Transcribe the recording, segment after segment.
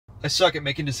I suck at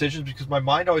making decisions because my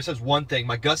mind always says one thing.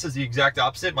 My gut says the exact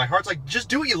opposite. My heart's like, just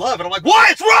do what you love. And I'm like, why?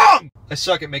 It's wrong! I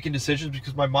suck at making decisions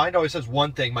because my mind always says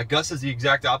one thing. My gut says the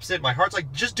exact opposite. My heart's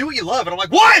like, just do what you love. And I'm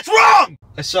like, why? It's wrong!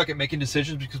 I suck at making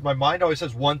decisions because my mind always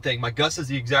says one thing. My gut says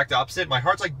the exact opposite. My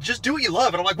heart's like, just do what you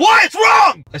love. And I'm like, why? It's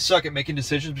wrong! I suck at making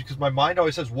decisions because my mind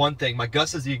always says one thing. My gut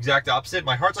says the exact opposite.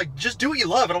 My heart's like, just do what you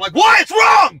love. And I'm like, why? It's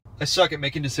wrong! I suck at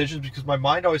making decisions because my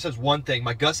mind always says one thing.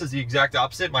 My gut says the exact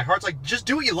opposite. My heart's like, just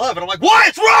do what you love. And I'm like, why?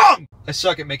 It's wrong! I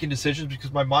suck at making decisions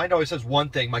because my mind always says one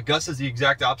thing. My gut says the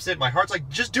exact opposite. My heart's like,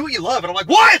 just do what you love. And I'm like,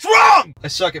 why? It's wrong! I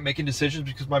suck at making decisions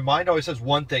because my mind always says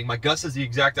one thing. My gut says the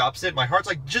exact opposite. My heart's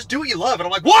like, just do what you love. And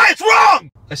I'm like, why? It's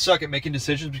wrong! I suck at making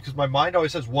decisions because my mind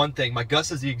always says one thing. My gut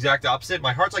says the exact opposite.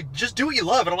 My heart's like, just do what you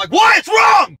love. And I'm like, why? It's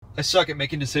wrong! I suck at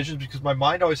making decisions because my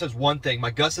mind always says one thing. My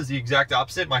gut says the exact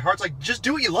opposite. My heart's like, just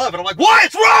do what you love. And I'm like, why?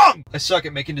 It's wrong! I suck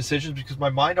at making decisions because my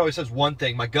mind always says one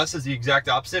thing. My gut says the exact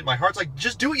opposite. My heart's like,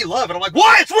 just do what you love. And I'm like,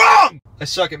 why? It's wrong! I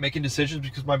suck at making decisions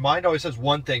because my mind always says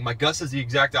one thing. My gut says the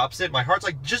exact opposite. My heart's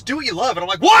like, just do what you love. And I'm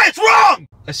like, why? It's wrong!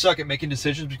 I suck at making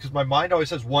decisions because my mind always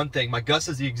says one thing. My gut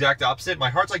says the exact opposite. My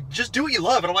heart's like, just do what you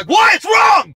love. And I'm like, why? It's wrong!